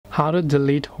How to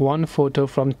delete one photo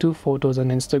from two photos on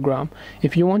Instagram.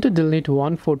 If you want to delete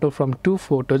one photo from two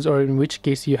photos, or in which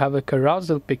case you have a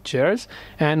carousel pictures,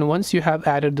 and once you have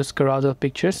added this carousel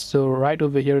pictures, so right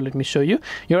over here, let me show you,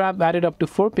 you have added up to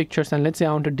 4 pictures, and let's say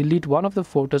I want to delete one of the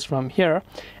photos from here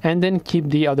and then keep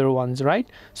the other ones, right?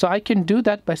 So I can do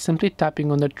that by simply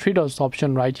tapping on the 3 dots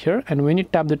option right here. And when you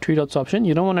tap the 3 dots option,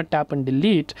 you don't want to tap on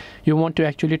delete, you want to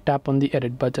actually tap on the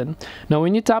edit button. Now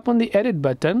when you tap on the edit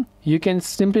button, you can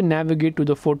simply navigate to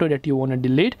the photo that you want to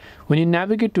delete. When you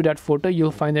navigate to that photo, you'll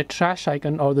find the trash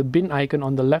icon or the bin icon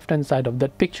on the left hand side of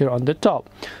that picture on the top.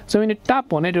 So when you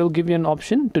tap on it, it will give you an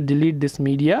option to delete this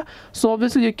media. So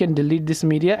obviously you can delete this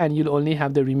media and you'll only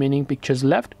have the remaining pictures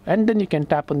left, and then you can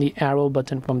tap on the arrow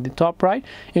button from the top right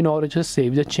in order to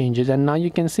save the changes. And now you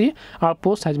can see our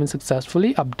post has been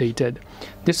successfully updated.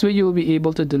 This way you will be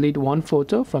able to delete one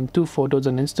photo from 2 photos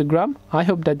on Instagram. I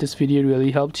hope that this video really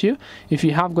helped you. If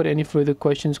you have got any further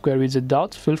questions, queries, or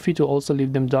doubts, feel free to also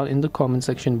leave them down in the comment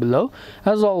section below.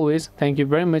 As always, thank you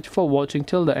very much for watching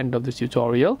till the end of this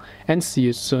tutorial, and see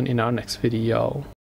you soon in our next video.